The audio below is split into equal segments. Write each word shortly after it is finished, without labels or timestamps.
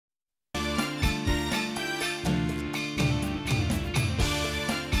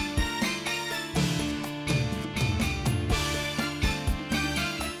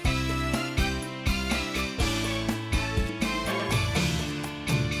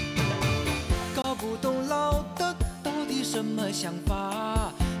么想法，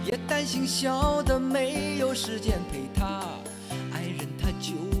也担心小的没有时间陪他。爱人他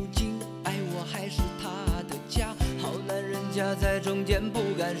究竟爱我还是他的家？好男人夹在中间不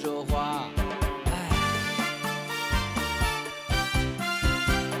敢说话。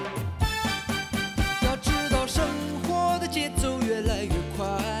要知道生活的节奏越来越快，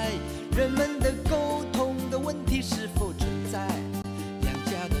人们的沟通的问题是否存在？两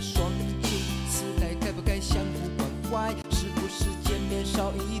家的双亲世代该不该相互关怀？是不是见面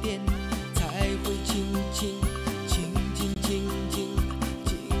少一点才会亲近？亲近亲近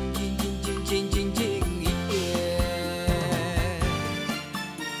亲近亲近亲近亲一点。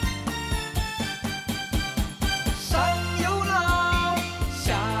上有老，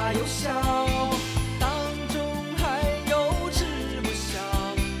下有小。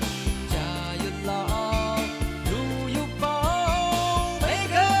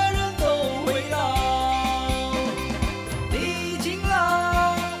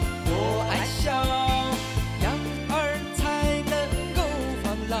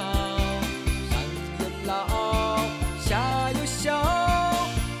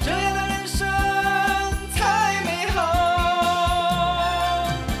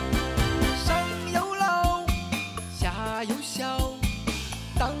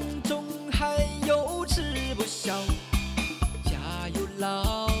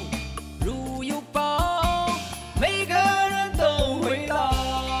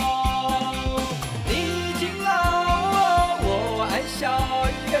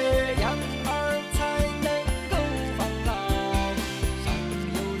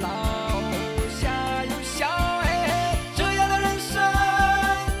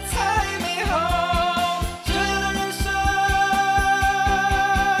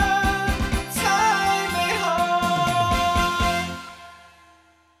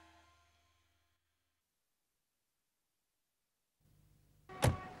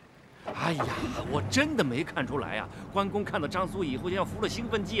哎呀，我真的没看出来呀！关公看到张苏以后，就像服了兴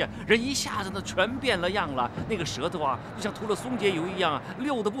奋剂啊，人一下子呢全变了样了。那个舌头啊，就像涂了松节油一样，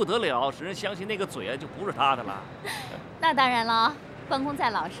溜得不得了，使人相信那个嘴啊就不是他的了。那当然了，关公再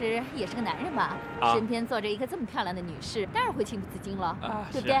老实也是个男人吧？身边坐着一个这么漂亮的女士，当然会情不自禁了，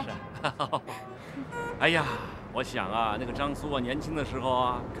对不对？哎呀，我想啊，那个张苏啊，年轻的时候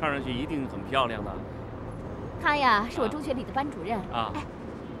啊，看上去一定很漂亮的。她呀，是我中学里的班主任啊。哎，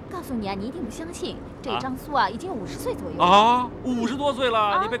告诉你啊，你一定不相信，这个张苏啊，已经50岁左右了啊，50多岁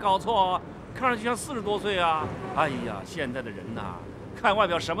了，你别搞错，看上去像40多岁啊！哎呀，现在的人呐，看外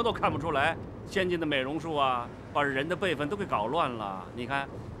表什么都看不出来，先进的美容术啊，把人的辈分都给搞乱了。你看，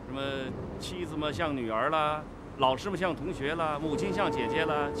什么妻子们像女儿了，老师们像同学了，母亲像姐姐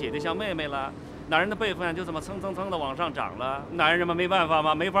了，姐姐像妹妹了，男人的辈分就这么蹭蹭蹭的往上涨了。男人们没办法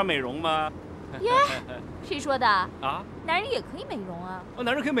吗？没法美容吗？耶，谁说的啊？男人也可以美容啊！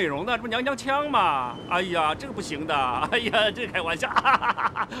男人可以美容的，这不娘娘腔吗？哎呀，这个不行的！哎呀，这开玩笑！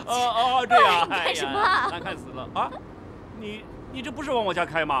这样，你干什么啊？难看死了啊！你这不是往我家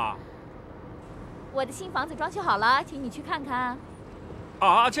开吗？我的新房子装修好了，请你去看看。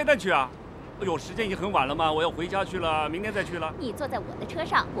啊，现在去啊？哎呦，时间已经很晚了嘛，我要回家去了，明天再去了。你坐在我的车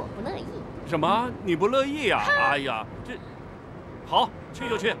上，我不乐意。什么？你不乐意呀？哎呀，这好，去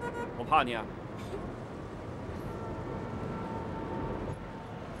就去，我怕你啊。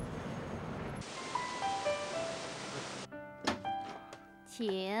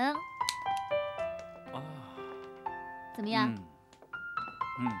请。啊，怎么样？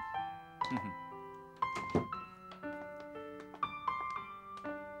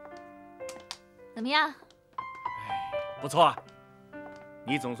怎么样？哎，不错啊，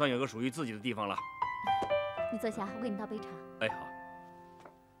你总算有个属于自己的地方了。你坐下，我给你倒杯茶。哎，好。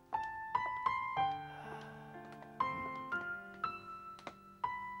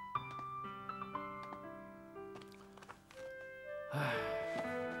哎。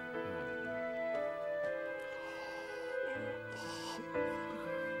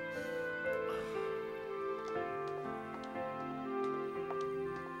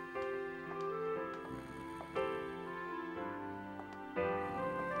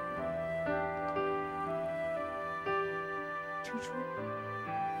成初，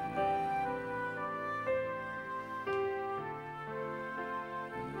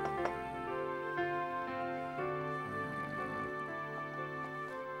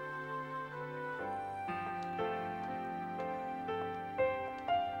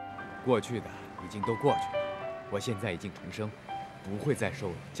过去的已经都过去了，我现在已经重生，不会再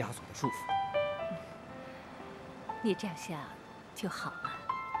受枷锁的束缚。你这样想就好了。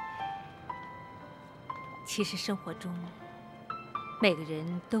其实生活中，每个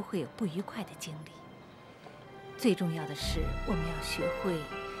人都会有不愉快的经历，最重要的是，我们要学会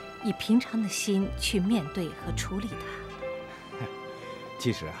以平常的心去面对和处理它。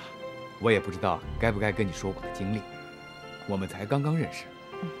其实啊，我也不知道该不该跟你说我的经历。我们才刚刚认识，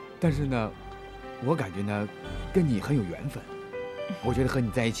但是呢，我感觉呢，跟你很有缘分。我觉得和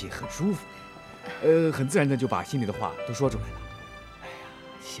你在一起很舒服，很自然的就把心里的话都说出来了。哎呀，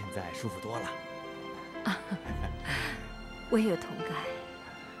现在舒服多了。我也有同感。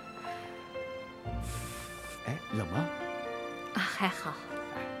哎，冷吗？啊，还好。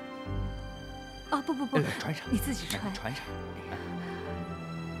哦，不，穿上，你自己穿。穿上。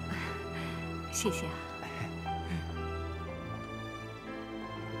谢谢啊。哎呀，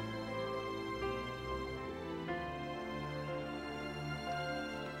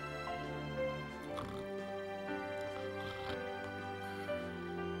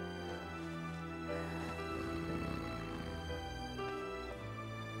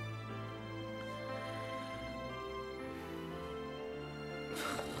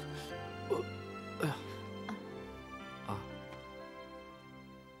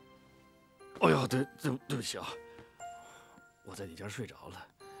对不起啊，我在你家睡着了。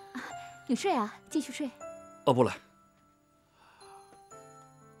你睡啊，继续睡。哦，不了，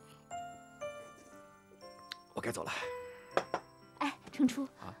我该走了。哎，成初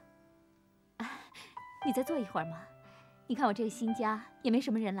啊，你再坐一会儿嘛。你看我这个新家也没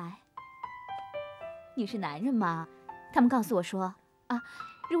什么人来。你是男人嘛，他们告诉我说啊，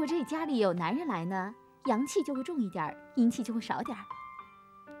如果这里家里有男人来呢，阳气就会重一点，阴气就会少点。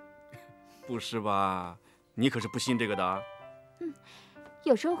不是吧？你可是不信这个的。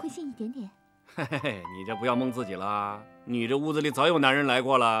有时候会信一点点。嘿嘿嘿，你这不要蒙自己了。你这屋子里早有男人来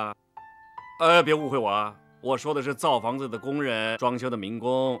过了。别误会我啊，我说的是造房子的工人、装修的民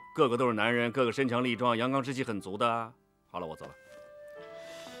工，个个都是男人，个个身强力壮，阳刚之气很足的。好了，我走了。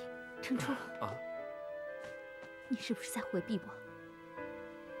成初啊，你是不是在回避我？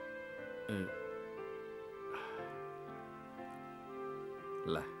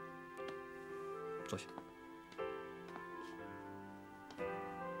来，坐下。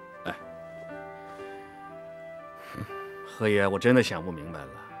哎，何爷，我真的想不明白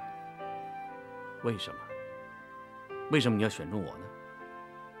了，为什么？为什么你要选中我呢？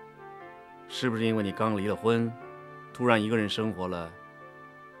是不是因为你刚离了婚，突然一个人生活了，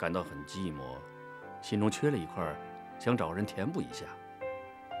感到很寂寞，心中缺了一块，想找人填补一下？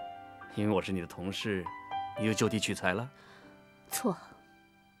因为我是你的同事，你就就地取材了？错，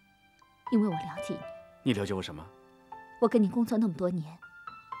因为我了解你。你了解我什么？我跟你工作那么多年，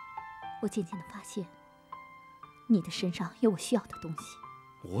我渐渐的发现，你的身上有我需要的东西。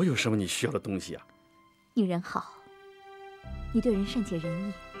我有什么你需要的东西啊？你人好，你对人善解人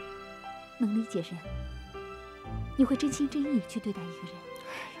意，能理解人，你会真心真意去对待一个人。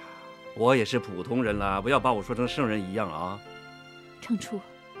哎呀，我也是普通人啦，不要把我说成圣人一样啊。成初，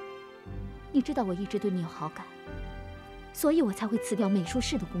你知道我一直对你有好感，所以我才会辞掉美术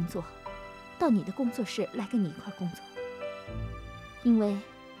室的工作，到你的工作室来跟你一块工作。因为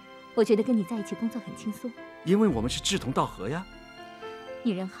我觉得跟你在一起工作很轻松。因为我们是志同道合呀。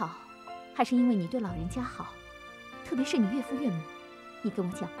你人好，还是因为你对老人家好，特别是你岳父岳母。你跟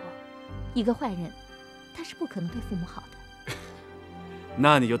我讲过，一个坏人，他是不可能对父母好的。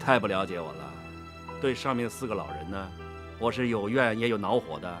那你就太不了解我了。对上面4个老人呢，我是有怨也有恼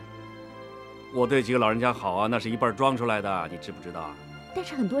火的。我对几个老人家好啊，那是一半装出来的，你知不知道？但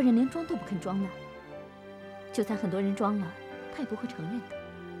是很多人连装都不肯装呢。就算很多人装了，他也不会承认的。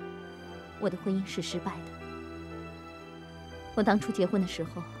我的婚姻是失败的。我当初结婚的时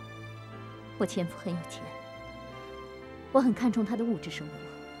候，我前夫很有钱，我很看重他的物质生活。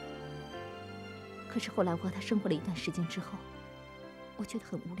可是后来我和他生活了一段时间之后，我觉得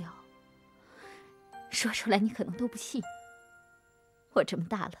很无聊。说出来你可能都不信。我这么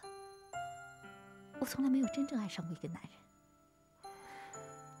大了，我从来没有真正爱上过一个男人。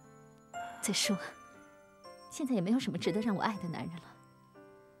再说，现在也没有什么值得让我爱的男人了。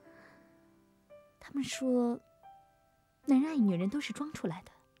他们说，男人爱女人都是装出来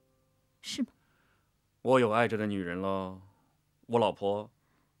的，是吗？我有爱着的女人喽，我老婆。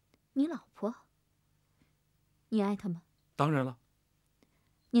你老婆？你爱她吗？当然了。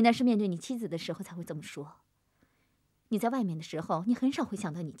你那是面对你妻子的时候才会这么说。你在外面的时候，你很少会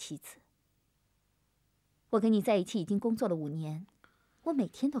想到你妻子。我跟你在一起已经工作了5年，我每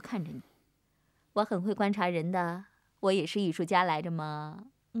天都看着你。我很会观察人的，我也是艺术家来着嘛。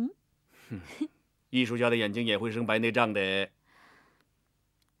艺术家的眼睛也会生白内障的。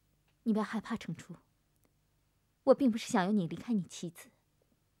你不要害怕，成初。我并不是想要你离开你妻子，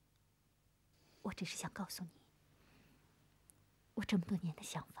我只是想告诉你，我这么多年的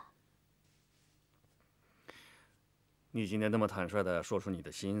想法。你今天那么坦率地说出你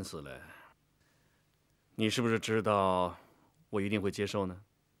的心思来，你是不是知道我一定会接受呢？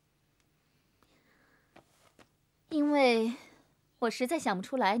因为我实在想不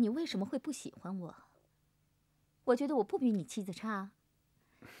出来你为什么会不喜欢我。我觉得我不比你妻子差。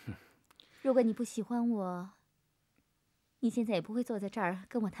如果你不喜欢我，你现在也不会坐在这儿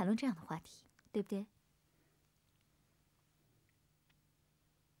跟我谈论这样的话题，对不对？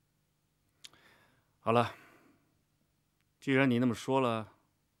好了，既然你那么说了，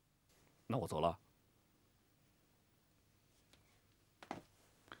那我走了。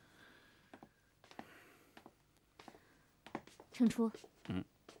成初，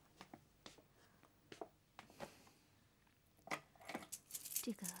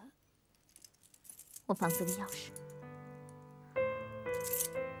这个我房子的钥匙，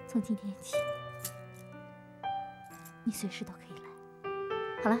从今天起，你随时都可以来。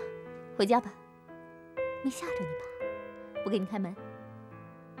好了，回家吧。没吓着你吧？我给你开门。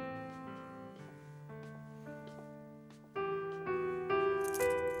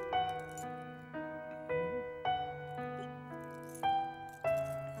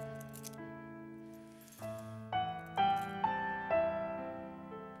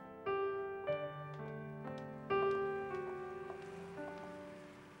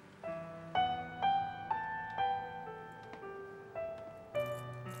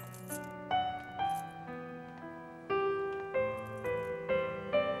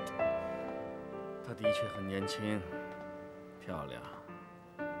她的确很年轻，漂亮。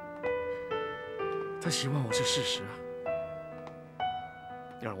她喜欢我是事实啊，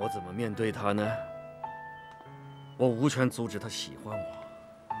让我怎么面对她呢？我无权阻止她喜欢我。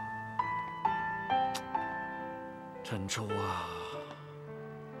陈初啊，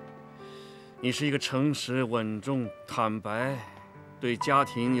你是一个诚实、稳重、坦白，对家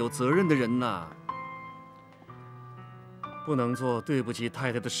庭有责任的人呐，不能做对不起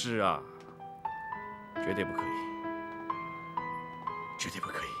太太的事啊。绝对不可以，绝对不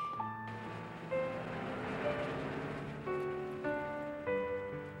可以。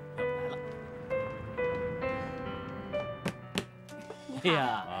哎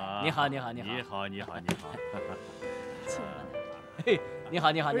呀，你好，你好，你好，你好，你好，你好。嘿，你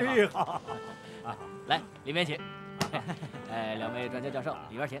好，你好，你好。你好。啊，来，里面请。哎，两位专家教授，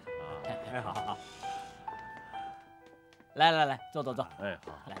里边请。哎，好好好。来来来，坐坐坐。哎，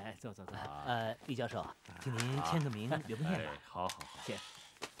好，来坐坐坐。厉教授，请您签个名，留个念吧。好好好，谢。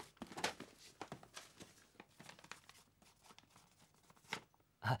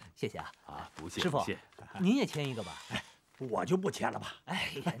啊，谢谢啊。啊，不谢。师傅，您也签一个吧。哎，我就不签了吧。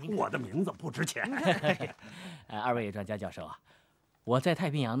哎呀，我的名字不值钱。二位专家教授啊，我在太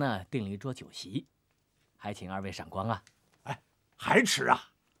平洋呢订了一桌酒席，还请二位赏光啊。哎，还吃啊？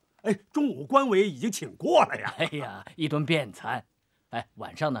哎，中午官委已经请过了呀。哎呀，一顿便餐。哎，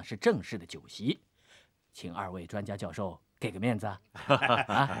晚上呢是正式的酒席，请二位专家教授给个面子啊。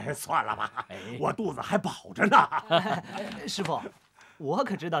哎，算了吧，我肚子还饱着呢。师傅，我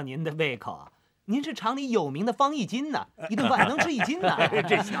可知道您的胃口，您是厂里有名的方一斤呢，一顿饭能吃1斤呢。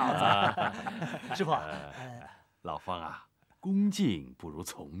这小子，师傅，老方啊，恭敬不如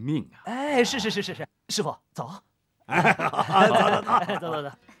从命啊。哎，是，师傅走。走。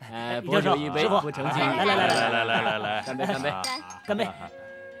哎，薄酒一杯，不成敬。来，干杯，干杯，干杯！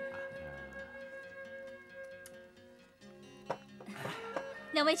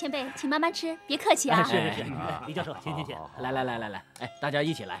两位前辈，请慢慢吃，别客气啊。是，李教授，请。来，哎，大家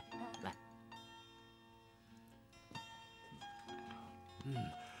一起来。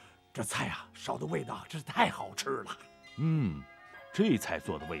这菜啊，烧的味道真是太好吃了。这菜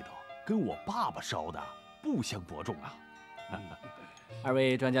做的味道跟我爸爸烧的不相伯仲啊。二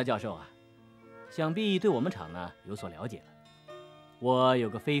位专家教授啊，想必对我们厂呢有所了解了。我有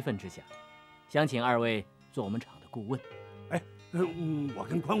个非分之想，想请二位做我们厂的顾问。哎，我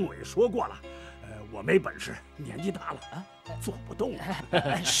跟官委说过了，我没本事，年纪大了啊，做不动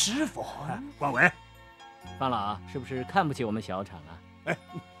了。师傅，官委，方老是不是看不起我们小厂啊？哎，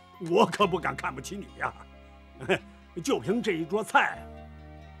我可不敢看不起你呀。就凭这一桌菜，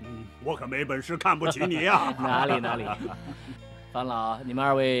我可没本事看不起你呀。哪里，方老，你们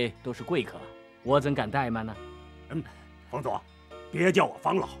二位都是贵客，我怎敢怠慢呢？冯总，别叫我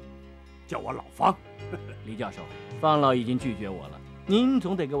方老，叫我老方。李教授，方老已经拒绝我了，您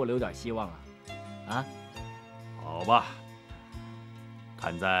总得给我留点希望啊！啊，好吧，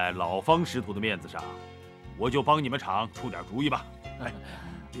看在老方师徒的面子上，我就帮你们厂出点主意吧。哎，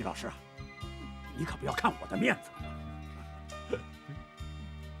李老师啊，你可不要看我的面子。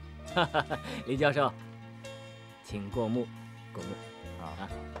李教授，请过目。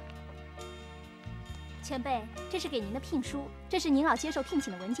前辈，这是给您的聘书，这是您老接受聘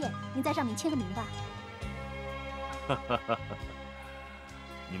请的文件，您在上面签个名吧。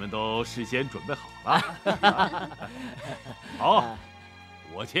你们都事先准备好了？好，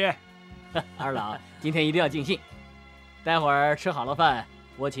我签。二老，今天一定要尽兴。待会儿吃好了饭，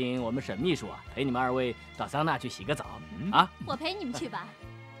我请我们沈秘书啊陪你们二位到桑拿去洗个澡啊。我陪你们去吧。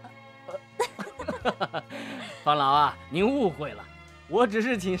方老啊，您误会了，我只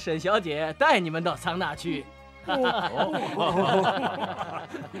是请沈小姐带你们到桑拿去。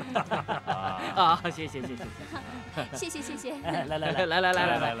啊，谢谢。来，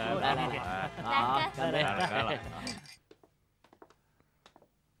干杯！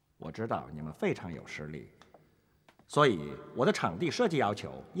我知道你们非常有实力，所以我的场地设计要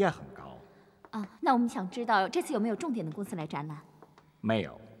求也很高。啊，那我们想知道这次有没有重点的公司来展览？没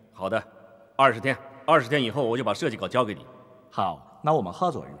有。好的，20天，20天以后我就把设计稿交给你。好，那我们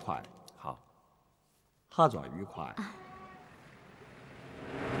合作愉快。好，合作愉快。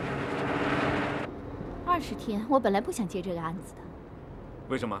20天，我本来不想接这个案子的。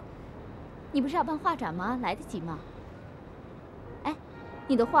为什么？你不是要办画展吗？来得及吗？哎，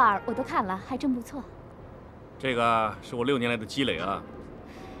你的画我都看了，还真不错。这个是我6年来的积累啊。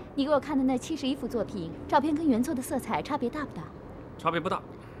你给我看的那71幅作品，照片跟原作的色彩差别大不大？差别不大。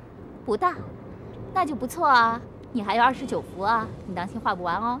不大，那就不错啊。你还有29幅啊，你当心画不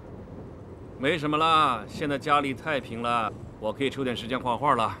完哦。没什么啦，现在家里太平了，我可以抽点时间画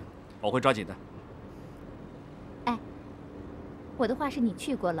画了，我会抓紧的。哎，我的画室你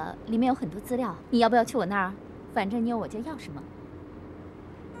去过了，里面有很多资料，你要不要去我那儿？反正你有我家钥匙嘛。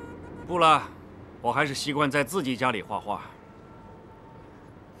不了，我还是习惯在自己家里画画。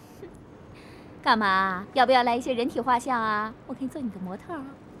干嘛？要不要来一些人体画像啊？我可以做你的模特啊。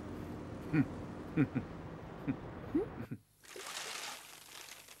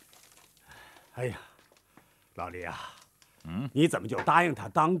哎呀，老李啊，你怎么就答应他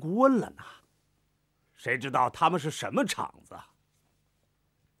当顾问了呢？谁知道他们是什么厂子？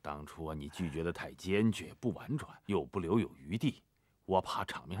当初你拒绝的太坚决，不婉转，又不留有余地，我怕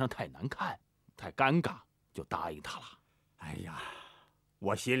场面上太难看，太尴尬，就答应他了。哎呀，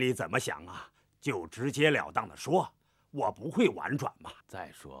我心里怎么想啊，就直截了当的说，我不会婉转嘛。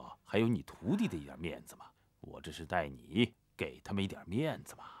再说还有你徒弟的一点面子嘛，我这是带你给他们一点面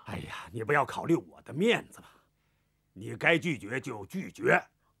子嘛。哎呀，你不要考虑我的面子嘛，你该拒绝就拒绝。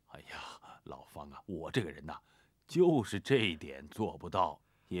哎呀，老方啊，我这个人呐，就是这一点做不到，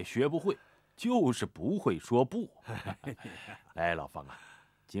也学不会，就是不会说不。来，老方啊，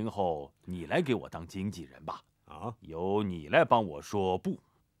今后你来给我当经纪人吧。啊，由你来帮我说不。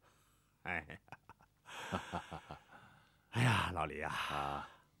哎呀，老李啊，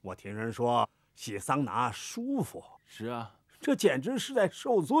我听人说洗桑拿舒服。是啊，这简直是在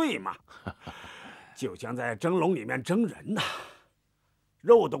受罪嘛，就像在蒸笼里面蒸人呐，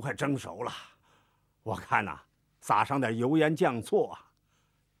肉都快蒸熟了，我看呐，撒上点油盐酱醋啊，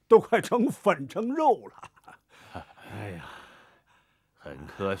都快成粉蒸肉了。哎呀，很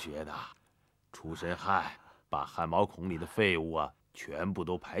科学的，出身汗，把汗毛孔里的废物啊全部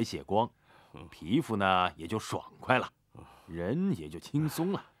都排泄光，皮肤呢也就爽快了，人也就轻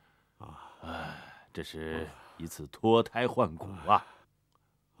松了。哎，这是一次脱胎换骨啊！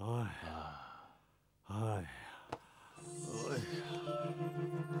哎呀，哎呀，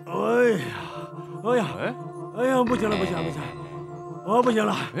哎呀，不行了，我不行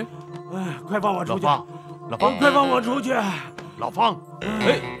了！哎，快放我出去！老方，快放我出去！老方，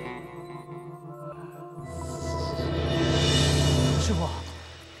哎，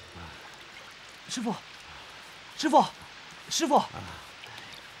师傅，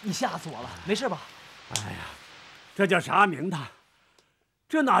你吓死我了，没事吧？哎呀，这叫啥名堂？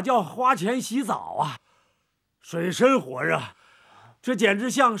这哪叫花钱洗澡啊？水深火热，这简直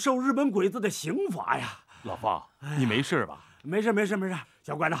像受日本鬼子的刑罚呀！老方，你没事吧？没事，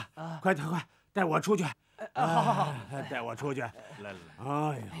小乖子，快带我出去！好，带我出去！来，哎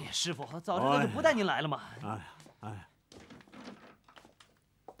呀，师傅，早知道就不带您来了嘛！哎。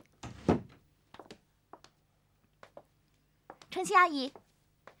程曦阿姨，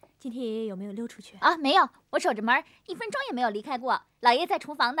今天爷爷有没有溜出去啊？没有，我守着门，1分钟也没有离开过。老爷在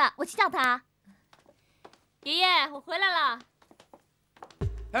厨房呢，我去叫他。爷爷，我回来了。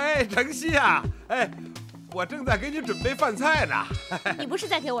哎，程曦啊，哎，我正在给你准备饭菜呢。你不是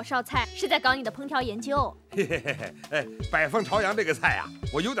在给我烧菜，是在搞你的烹调研究。嘿嘿嘿，哎，百凤朝阳这个菜呀，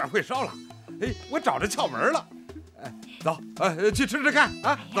我有点会烧了。哎，我找着窍门了。走，去吃吃看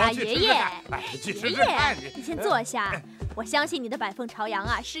啊！走，去吃吃看。哎，去吃吃看。你先坐下。我相信你的百凤朝阳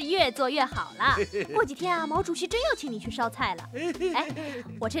啊，是越做越好了。过几天啊，毛主席真要请你去烧菜了。哎，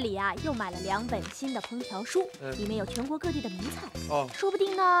我这里呀又买了2本新的烹调书，里面有全国各地的名菜。哦，说不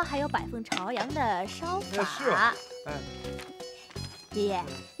定呢还有百凤朝阳的烧法。是啊。爷爷，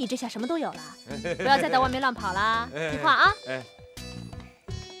你这下什么都有了，不要再在外面乱跑啦，听话啊。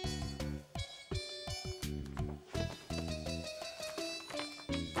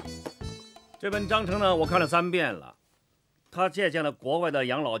这本章程呢，我看了3遍了。他借鉴了国外的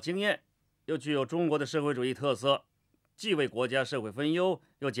养老经验，又具有中国的社会主义特色，既为国家社会分忧，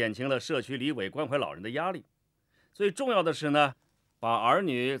又减轻了社区里委关怀老人的压力。最重要的是呢，把儿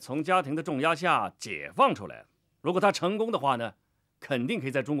女从家庭的重压下解放出来。如果他成功的话呢，肯定可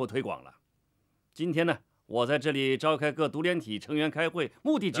以在中国推广了。今天呢，我在这里召开各独联体成员开会，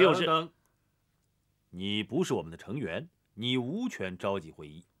目的只有是……等，你不是我们的成员，你无权召集会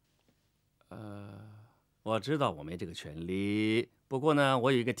议。我知道我没这个权利，不过呢，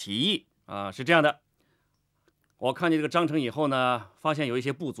我有一个提议啊，是这样的。我看见这个章程以后呢，发现有一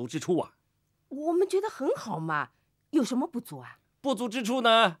些不足之处啊。我们觉得很好嘛，有什么不足啊？不足之处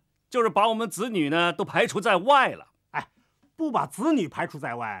呢，就是把我们子女呢都排除在外了。哎，不把子女排除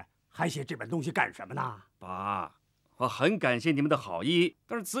在外，还写这本东西干什么呢？爸，我很感谢你们的好意，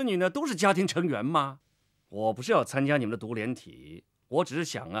但是子女呢都是家庭成员嘛。我不是要参加你们的独联体，我只是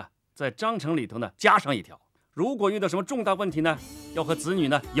想啊，在章程里头呢加上一条，如果遇到什么重大问题呢，要和子女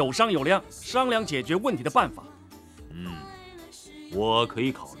呢有商有量，商量解决问题的办法。我可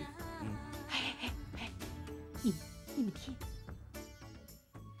以考虑。你们听，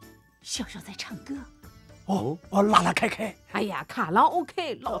笑笑在唱歌。拉拉开开。哎呀，卡拉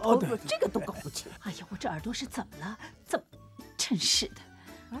OK， 老头子这个都搞不清。哎呀，我这耳朵是怎么了？真是的。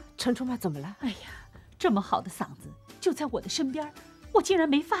啊，陈春妈怎么了？哎呀，这么好的嗓子就在我的身边，我竟然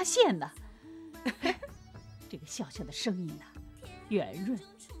没发现呢。这个笑笑的声音呢，圆润、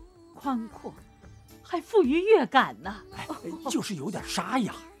宽阔，还富于乐感呢。就是有点沙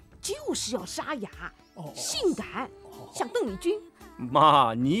哑。就是要沙哑，性感，像邓丽君。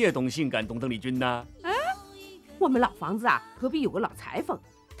妈，你也懂性感，懂邓丽君呢？我们老房子啊，隔壁有个老裁缝，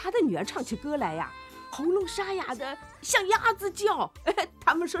他的女儿唱起歌来呀，喉咙沙哑的像鸭子叫，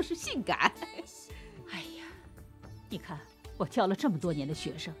他们说是性感。哎呀，你看我教了这么多年的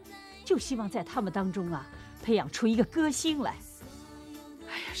学生，就希望在他们当中啊，培养出一个歌星来。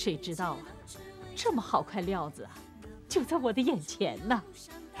哎呀，谁知道啊，这么好块料子啊，就在我的眼前呢。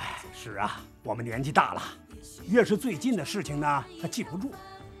是啊，我们年纪大了，越是最近的事情呢，他记不住；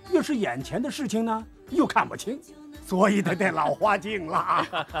越是眼前的事情呢，又看不清，所以他得老花镜了。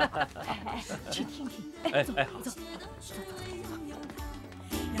去听听。走。让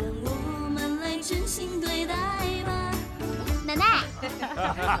我们来真心对待吧。奶奶，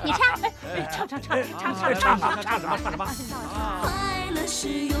你唱。唱什么？快乐是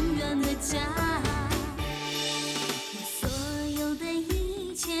永远的家。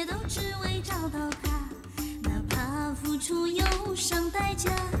一切都只为找到他，哪怕付出忧伤代价。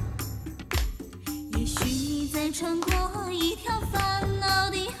也许再穿过一条烦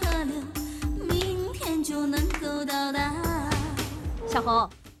恼的河流，明天就能够到达。小红，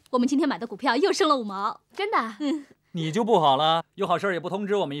我们今天买的股票又升了5毛，真的。你就不好了，有好事也不通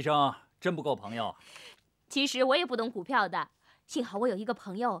知我们一声，真不够朋友。其实我也不懂股票的，幸好我有一个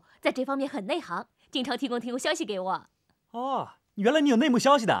朋友在这方面很内行，经常提供消息给我。原来你有内幕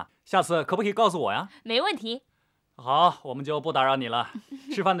消息的，下次可不可以告诉我呀？没问题。好，我们就不打扰你了，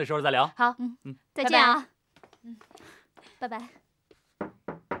吃饭的时候再聊。好，再见啊。拜拜。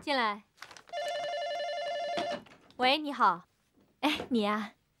进来。喂，你好。哎，你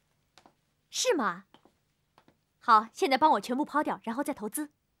呀？是吗？好，现在帮我全部抛掉，然后再投资。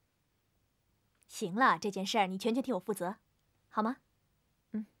行了，这件事儿你全权替我负责，好吗？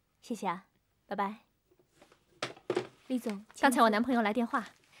谢谢啊，拜拜。李总，刚才我男朋友来电话，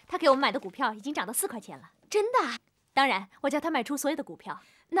他给我们买的股票已经涨到4块钱了。真的？当然，我叫他卖出所有的股票。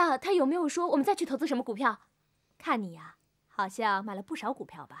那他有没有说我们再去投资什么股票？看你呀，好像买了不少股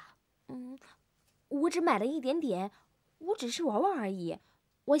票吧？我只买了一点点，我只是玩玩而已。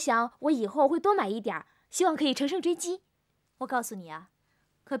我想我以后会多买一点，希望可以乘胜追击。我告诉你啊，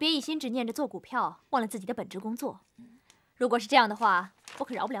可别一心只念着做股票，忘了自己的本职工作。如果是这样的话，我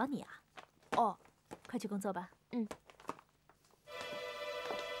可饶不了你啊。快去工作吧。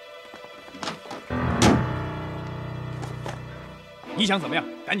你想怎么样？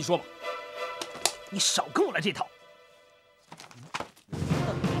赶紧说吧。你少跟我来这套。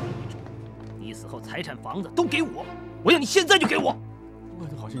你死后财产、房子都给我，我要你现在就给我。外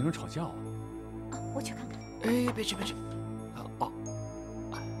头好像有人吵架啊。我去看看。哎，别去别去。哦，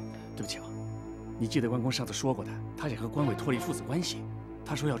对不起啊，你记得关公上次说过的，他想和关伟脱离父子关系，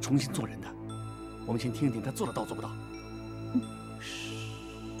他说要重新做人的。我们先听听他做得到做不到。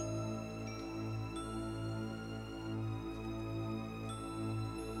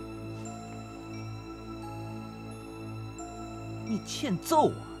你欠揍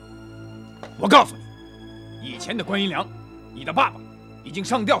啊！我告诉你，以前的关银良，你的爸爸已经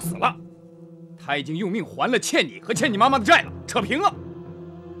上吊死了，他已经用命还了欠你和欠你妈妈的债了，扯平了。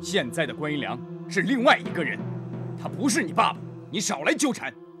现在的关银良是另外一个人，他不是你爸爸，你少来纠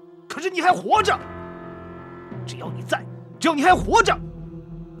缠。可是你还活着，只要你在，只要你还活着，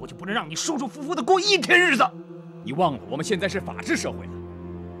我就不能让你舒舒服服的过一天日子。你忘了我们现在是法治社会了，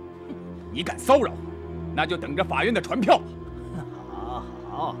你敢骚扰我，那就等着法院的传票吧。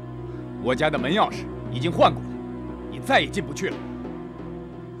好，我家的门钥匙已经换过了，你再也进不去了。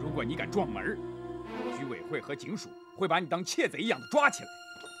如果你敢撞门，居委会和警署会把你当窃贼一样的抓起来，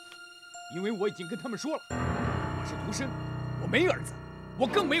因为我已经跟他们说了，我是独生，我没儿子，我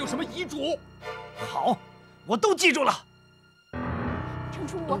更没有什么遗嘱。好，我都记住了。成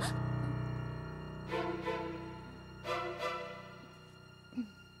初，我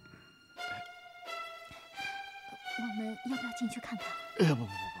们要不要进去看看？不，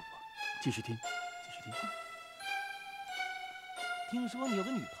继续听，继续听。听说你有个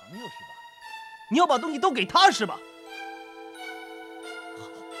女朋友是吧？你要把东西都给她是吧？好，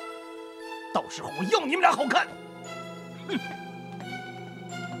到时候我要你们俩好看。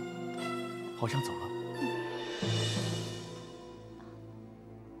好像走了。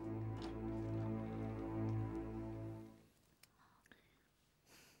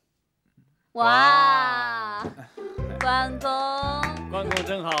哇，关公，关公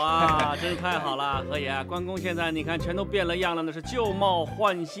真好啊，真是太好了，何爷，关公现在你看全都变了样了，那是旧貌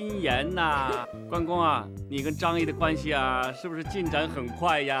换新颜呐。关公啊，你跟张毅的关系啊，是不是进展很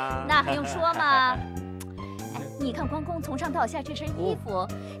快呀？那还用说吗？你看关公从上到下这身衣服，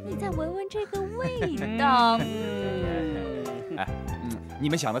你再闻闻这个味道。你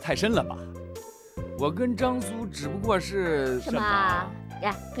们想的太深了吧？我跟张苏只不过是什么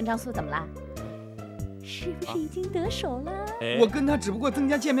呀？跟张苏怎么了？是不是已经得手了？我跟他只不过增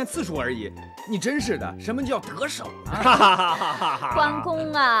加见面次数而已。你真是的，什么叫得手啊？关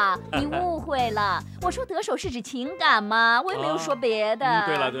公啊，你误会了，我说得手是指情感嘛，我也没有说别的。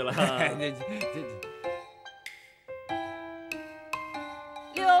对了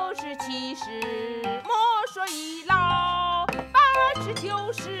60、70，莫说已老，80、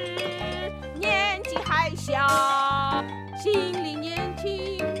90，年纪还小，心里年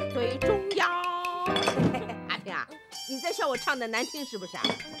轻最重要。阿平啊，你在笑我唱的难听是不是啊？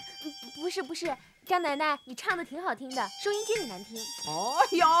不是，张奶奶，你唱的挺好听的，收音机里难听。哦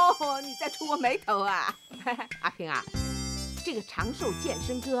哟，你在触我眉头啊？阿平啊，这个长寿健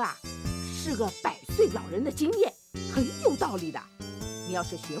身歌啊，是个100岁老人的经验，很有道理的。你要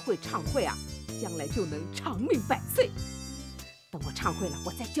是学会唱会啊，将来就能长命100岁。等我唱会了，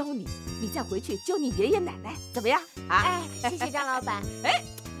我再教你，你再回去教你爷爷奶奶，怎么样？啊，谢谢张老板。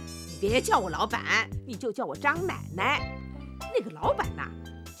你别叫我老板，你就叫我张奶奶。那个老板呐，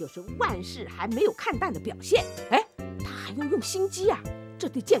就是万事还没有看淡的表现。他还要用心机啊，这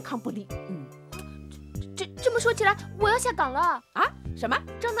对健康不利。这么说起来，我要下岗了啊？什么？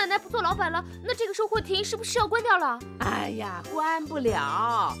张奶奶不做老板了，那这个售货亭是不是要关掉了？哎呀，关不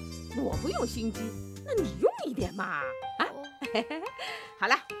了，我不用心机，那你用一点嘛。好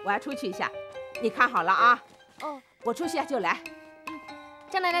了，我要出去一下，你看好了啊。我出去就来。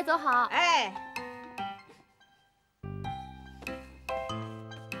张奶奶走好。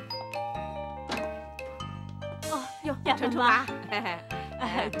陈楚啊，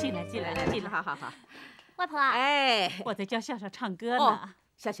进来，好。外婆啊，我在教笑笑唱歌呢。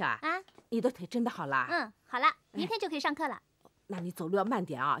笑笑啊，你的腿真的好啦？好了，明天就可以上课了。那你走路要慢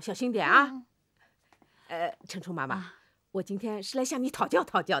点啊，小心点啊。陈楚妈妈，我今天是来向你讨教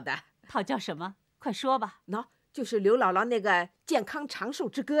的。讨教什么？快说吧。就是刘姥姥那个健康长寿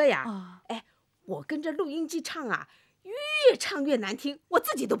之歌呀。我跟着录音机唱啊，越唱越难听，我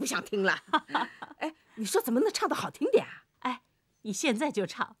自己都不想听了。你说怎么能唱得好听点啊？你现在就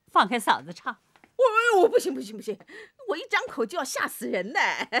唱，放开嗓子唱。我不行，我一张口就要吓死人呢。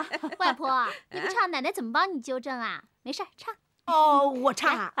外婆，你不唱，奶奶怎么帮你纠正啊？没事，唱。我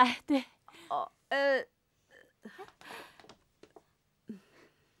唱。对。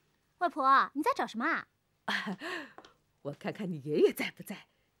外婆，你在找什么啊？我看看你爷爷在不在，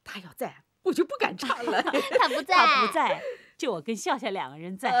他要在，我就不敢唱了。他不在，就我跟笑笑2个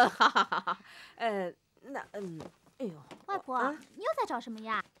人在。好。哎呦，外婆，你又在找什么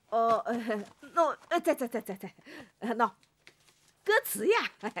呀？那歌词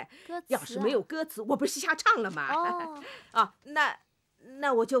呀，歌词要是没有歌词，我不是瞎唱了吗？哦，啊，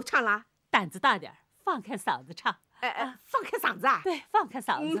那我就唱了。胆子大点，放开嗓子唱。放开嗓子啊！对，放开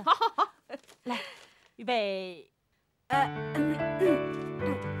嗓子。好好好，来，预备。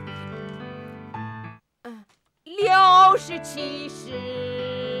 60、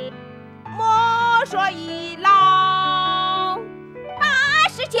70，莫说已老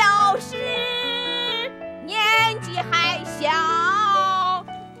；80、90，年纪还小。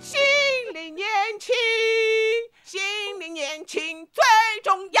心里年轻，心里年轻最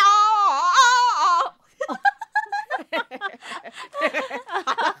重要。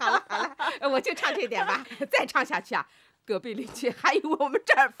好了，我就唱这点吧。再唱下去啊，隔壁邻居还以为我们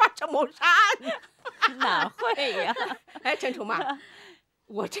这儿发生谋杀案呢。哪会呀？哎，陈楚妈，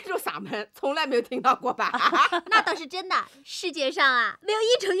我这种嗓门从来没有听到过吧？那倒是真的，世界上啊，没有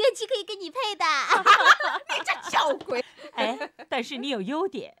一种乐器可以跟你配的。你这小鬼！哎，但是你有优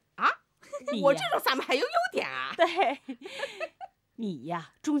点啊！我这种嗓门还有优点啊？对，你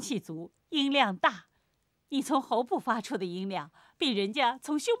呀，中气足，音量大。你从喉部发出的音量比人家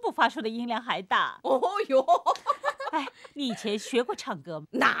从胸部发出的音量还大。哦哟！哎，你以前学过唱歌吗？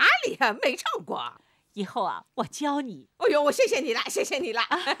哪里啊，没唱过。以后啊，我教你。哎呦，我谢谢你了，谢谢你了。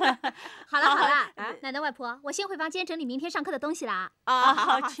好了，奶奶外婆，我先回房间整理明天上课的东西啦。啊，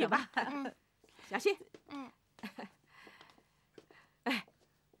好，去吧。小心。哎，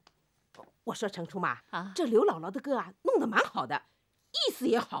我说程初妈，这刘姥姥的歌啊，弄得蛮好的，意思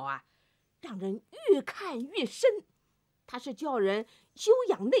也好啊，让人越看越深。她是叫人修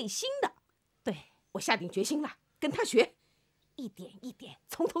养内心的。对，我下定决心了，跟她学。一点一点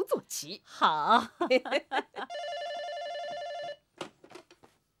从头做起。好。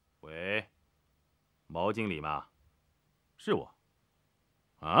喂，毛经理吗？是我。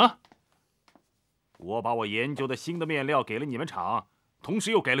啊？我把我研究的新的面料给了你们厂，同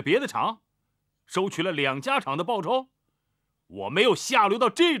时又给了别的厂，收取了2家厂的报酬。我没有下流到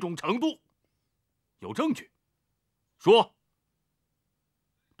这种程度。有证据？说。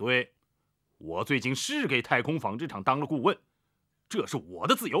对，我最近是给太空纺织厂当了顾问。这是我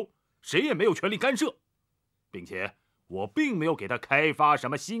的自由，谁也没有权利干涉，并且我并没有给他开发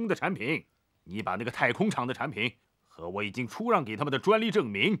什么新的产品。你把那个太空厂的产品和我已经出让给他们的专利证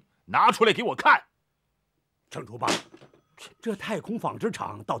明拿出来给我看。程楚爸，这太空纺织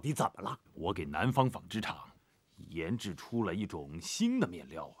厂到底怎么了？我给南方纺织厂研制出了一种新的面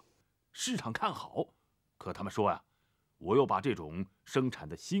料啊，市场看好，可他们说呀，我又把这种生产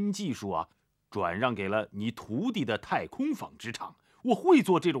的新技术啊转让给了你徒弟的太空纺织厂。我会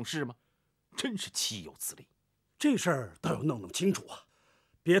做这种事吗？真是岂有此理！这事儿倒要弄清楚啊，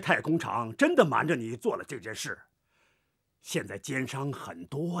别太空厂真的瞒着你做了这件事。现在奸商很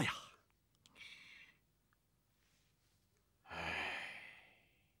多呀。哎，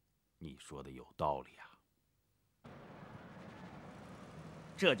你说的有道理啊。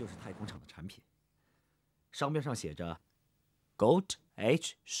这就是太空厂的产品，商标上写着 Goat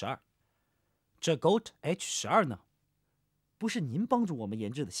H12。这 Goat H12呢，不是您帮助我们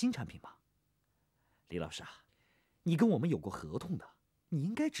研制的新产品吗？李老师啊，你跟我们有过合同的，你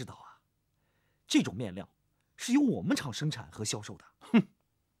应该知道啊，这种面料是由我们厂生产和销售的。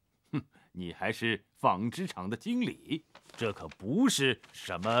哼，你还是纺织厂的经理，这可不是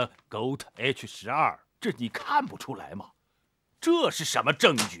什么 Goat H12，这你看不出来吗？这是什么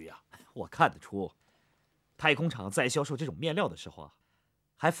证据啊？我看得出，太空厂在销售这种面料的时候啊，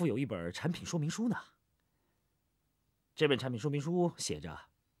还附有一本产品说明书呢。这本产品说明书写着，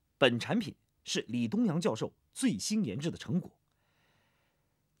本产品是李东阳教授最新研制的成果，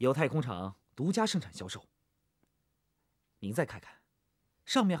由太空厂独家生产销售。您再看看，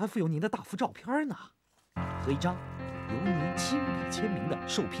上面还附有您的大幅照片呢，和一张由您亲笔签名的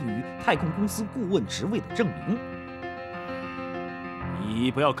受聘于太空公司顾问职位的证明。你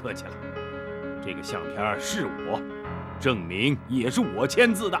不要客气了，这个相片是我，证明也是我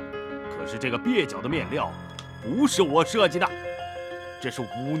签字的。可是这个蹩脚的面料不是我设计的，这是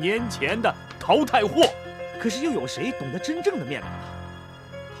5年前的淘汰货。可是又有谁懂得真正的面料呢？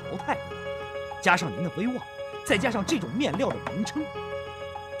淘汰货，加上您的威望，再加上这种面料的名称，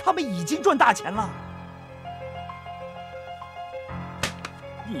他们已经赚大钱了。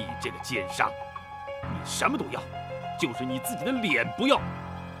你这个奸商，你什么都要，就是你自己的脸不要。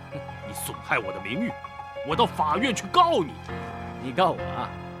你损害我的名誉，我到法院去告你。你告我啊，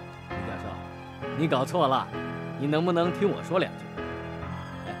李教授，你搞错了，你能不能听我说2句？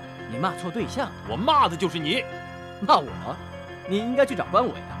哎，你骂错对象，我骂的就是你。骂我？你应该去找关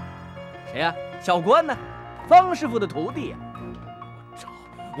伟啊。谁呀？小关呢？方师傅的徒弟呀。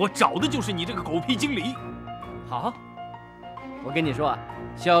我找的就是你这个狗屁经理。好，我跟你说啊，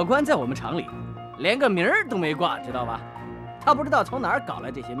小关在我们厂里连个名儿都没挂，知道吧？他不知道从哪儿搞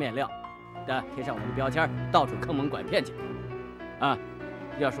来这些面料，贴上我们的标签，到处坑蒙拐骗去。啊，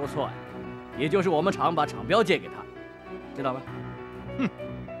要说错呀，也就是我们厂把厂标借给他，知道吧？哼。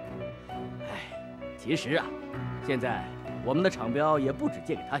哎，其实啊，现在我们的厂标也不止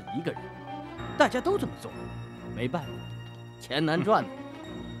借给他一个人，大家都这么做，没办法，钱难赚的。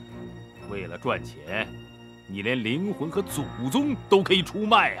为了赚钱，你连灵魂和祖宗都可以出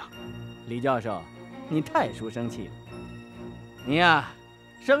卖呀！李教授，你太书生气了。你呀，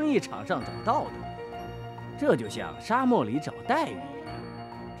生意场上找道德，这就像沙漠里找待遇一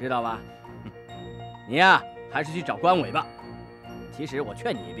样，知道吧？你呀，还是去找关伟吧。其实我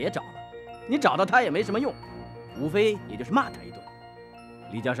劝你也别找了，你找到他也没什么用，无非也就是骂他一顿。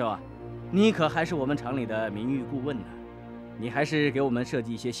李教授啊，你可还是我们厂里的名誉顾问呢，你还是给我们设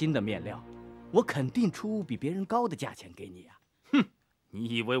计一些新的面料，我肯定出比别人高的价钱给你呀。哼，你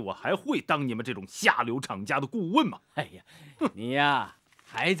以为我还会当你们这种下流厂家的顾问吗？哎呀，你呀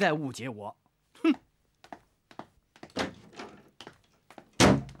还在误解我。哼！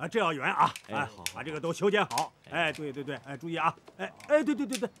啊，这要圆啊！哎，好，把这个都修剪好。哎，对，哎，注意啊！哎，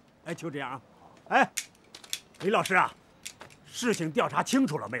对，哎，就这样啊！哎，李老师啊，事情调查清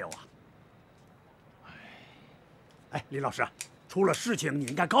楚了没有啊？哎，李老师，出了事情你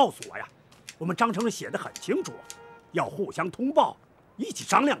应该告诉我呀。我们章程上写的很清楚，要互相通报，一起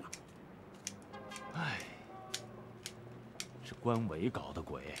商量啊。哎，是关伟搞的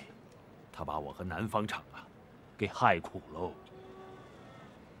鬼，他把我和南方厂啊给害苦喽。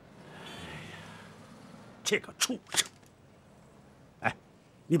这个畜生！哎，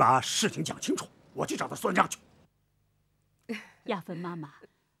你把事情讲清楚，我去找他算账去。亚芬妈妈，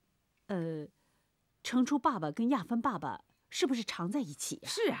成初爸爸跟亚芬爸爸是不是常在一起呀？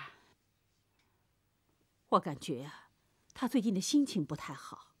是啊。我感觉呀，他最近的心情不太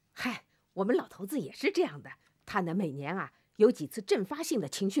好。嗨，我们老头子也是这样的，他呢每年啊有几次阵发性的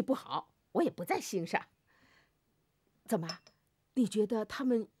情绪不好，我也不在心上。怎么，你觉得他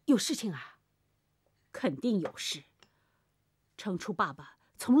们有事情啊？肯定有事。成初爸爸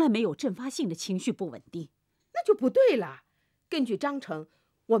从来没有阵发性的情绪不稳定，那就不对了。根据章程，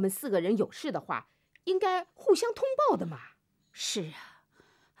我们4个人有事的话，应该互相通报的嘛。是啊，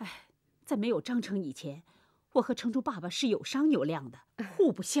哎，在没有章程以前，我和成初爸爸是有商有量的，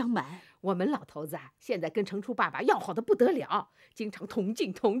互不相瞒。我们老头子啊，现在跟成初爸爸要好的不得了，经常同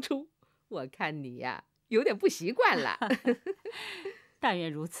进同出。我看你呀，有点不习惯了。但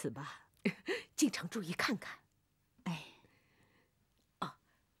愿如此吧。经常注意看看。哎，哦，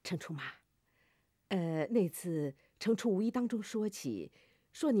成初妈，那次成初无意当中说起，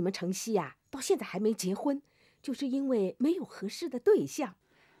说你们城西呀，到现在还没结婚，就是因为没有合适的对象。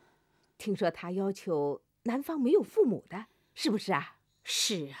听说他要求男方没有父母的，是不是啊？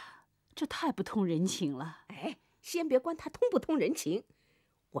是啊，这太不通人情了。哎，先别管他通不通人情，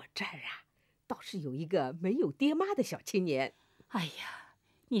我这儿啊，倒是有一个没有爹妈的小青年。哎呀，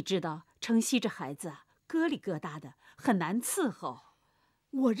你知道城西这孩子啊，疙里疙瘩的，很难伺候。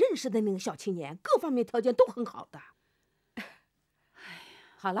我认识的那个小青年，各方面条件都很好的。哎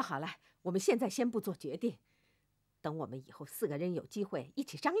呀，好了，我们现在先不做决定，等我们以后4个人有机会一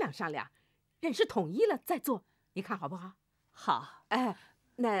起商量商量，认识统一了再做，你看好不好？好。哎，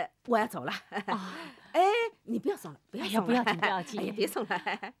那我要走了。啊，哎，你不要送了，不要送了。不要紧，不要紧。哎呀，别送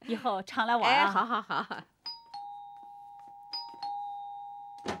了，以后常来玩啊。哎，好。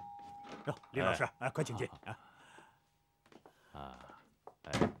哟，李老师，哎，快请进。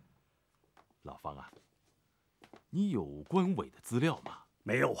老方啊，你有关伟的资料吗？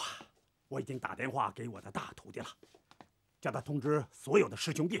没有啊，我已经打电话给我的大徒弟了，叫他通知所有的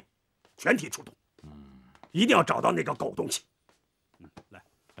师兄弟，全体出动。一定要找到那个狗东西。来，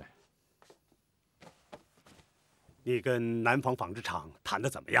你跟南方纺织厂谈得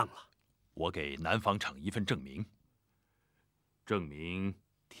怎么样了？我给南纺厂一份证明，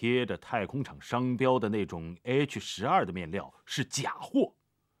贴着太空厂商标的那种 H12的面料是假货，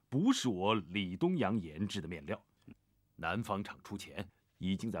不是我李东阳研制的面料。南纺厂出钱，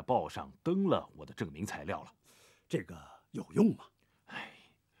已经在报上登了我的证明材料了。这个有用吗？哎，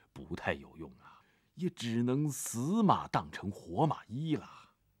不太有用啊，也只能死马当成活马医了。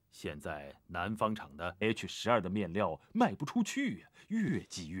现在南纺厂的 H12的面料卖不出去，越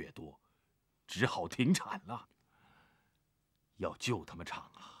积越多，只好停产了。要救他们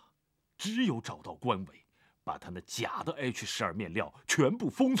厂啊，只有找到关伟，把他那假的 H12面料全部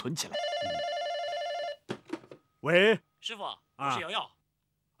封存起来。喂，师傅，我是瑶瑶。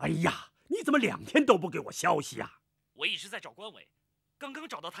哎呀，你怎么2天都不给我消息啊？我一直在找关伟，刚刚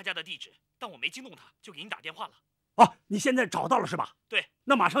找到他家的地址，但我没惊动他，就给你打电话了。哦，你现在找到了是吧？对，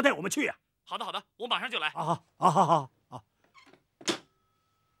那马上带我们去呀。好的，好的，我马上就来。好，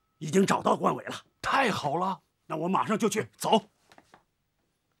已经找到关伟了。太好了，那我马上就去，走。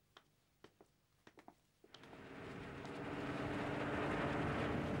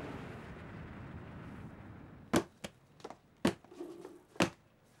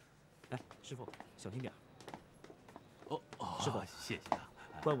来，师傅，小心点。师傅，谢谢啊。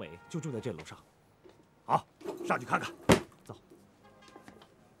关伟就住在这楼上。好，上去看看。走。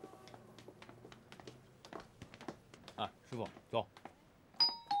啊，师傅，走。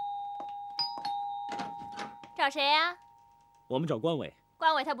找谁呀？我们找关伟。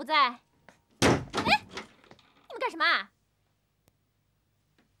关伟他不在。哎，你们干什么啊？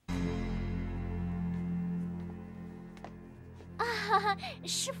啊，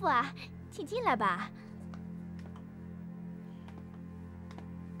师傅啊，请进来吧。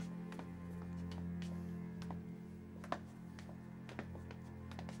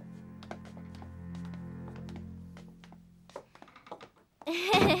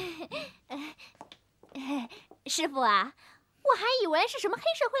师傅啊，我还以为是什么黑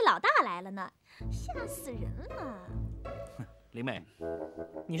社会老大来了呢，吓死人了。林妹，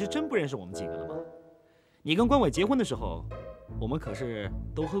你是真不认识我们几个了吗？你跟关伟结婚的时候，我们可是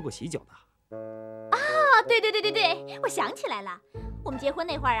都喝过喜酒的。啊，对，我想起来了，我们结婚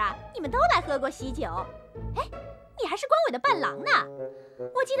那会儿啊，你们都来喝过喜酒。哎，你还是关伟的伴郎呢。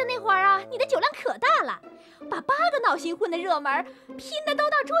我记得那会儿啊，你的酒量可大了，把8个闹新婚的热门拼的都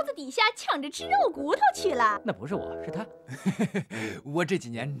到桌子底下抢着吃肉骨头去了。那不是我，是他。我这几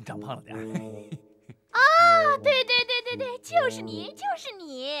年长胖了点。啊，对，就是你。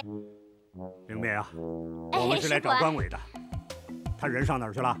灵妹啊，我们是来找关伟的，他人上哪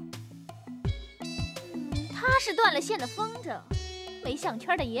儿去了？他是断了线的风筝，没项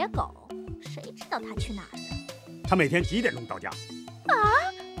圈的野狗，谁知道他去哪儿了？他每天几点钟到家？啊，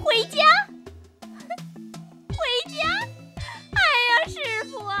回家？回家？哎呀，师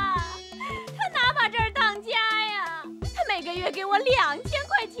傅啊，他哪把这儿当家呀？他每个月给我2000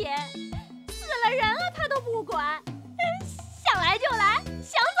块钱，死了人了他都不管，想来就来，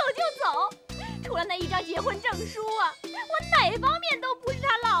想走就走。除了那一张结婚证书啊，我哪方面都不是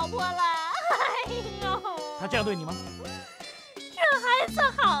他老婆了。哎呦，他这样对你吗？这还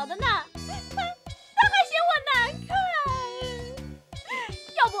算好的呢，他还嫌我难看。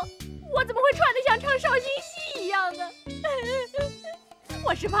要不我怎么会穿得像唱绍兴戏一样的？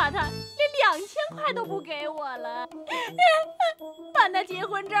我是怕他连2000块都不给我了，把那结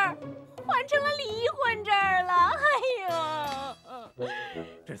婚证换成了离婚证了。哎呦，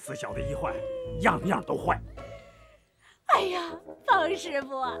这死小子一坏，样样都坏。哎呀，方师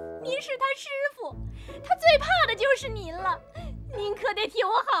傅啊，您是他师傅，他最怕的就是您了，您可得替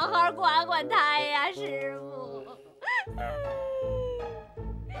我好好管管他呀，师傅。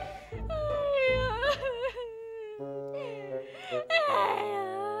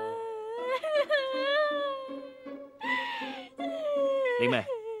林妹，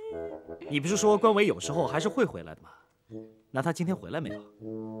你不是说关伟有时候还是会回来的吗？那他今天回来没有？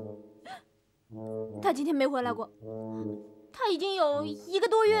他今天没回来过，他已经有1个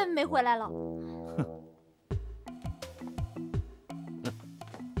多月没回来了。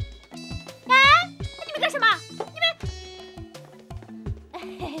哎，你们干什么？你们，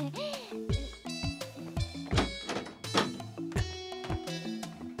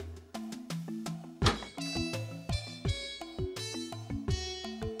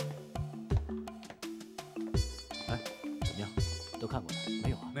哎，怎么样？都看过了没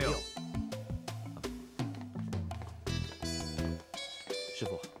有啊？没有。师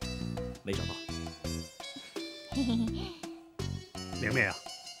傅，没找到。明明啊，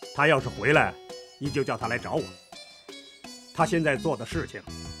他要是回来，你就叫他来找我。他现在做的事情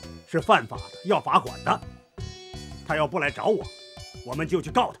是犯法的，要罚款的。他要不来找我，我们就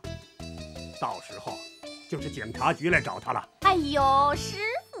去告他。到时候就是警察局来找他了。哎呦，师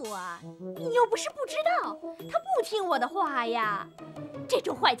傅啊，你又不是不知道，他不听我的话呀。这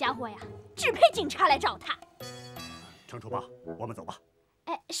种坏家伙呀，只配警察来找他。程楚吧，我们走吧。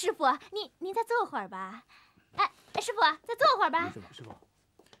哎，师傅，您再坐会儿吧。哎，师傅，再坐会儿吧。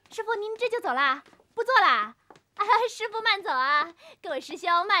师傅，您这就走啦？不坐啦？啊，师傅慢走啊，各位师兄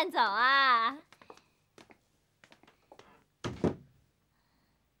慢走啊。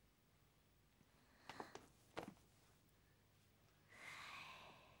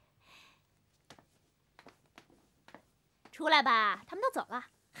出来吧，他们都走了，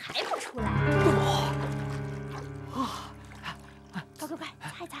还不出来？快，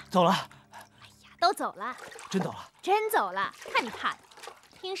擦一擦。走了。哎呀，都走了。真走了？真走了，看你怕的。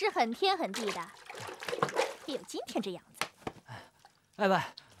平时很天很地的，别有今天这样子。哎喂，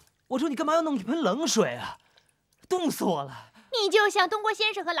我说你干嘛要弄一盆冷水啊？冻死我了！你就像东郭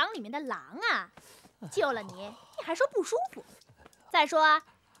先生和狼里面的狼啊，救了你，你还说不舒服。再说啊，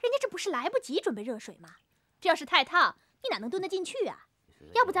人家这不是来不及准备热水吗？这要是太烫，你哪能蹲得进去啊？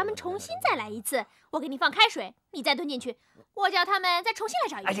要不咱们重新再来一次，我给你放开水，你再蹲进去，我叫他们再重新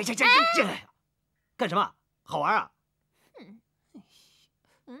来找一次。这干什么？好玩啊？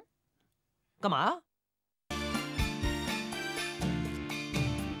干嘛啊？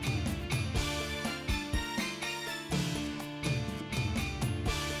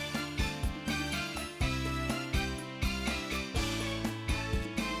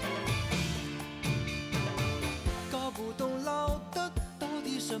搞不懂老的到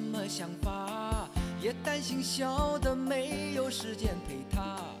底什么想法，也担心小的没有时间陪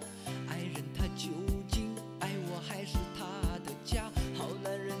他。爱人他究竟爱我还是他的家？好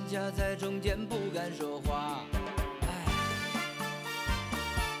男人夹在中间不敢说话。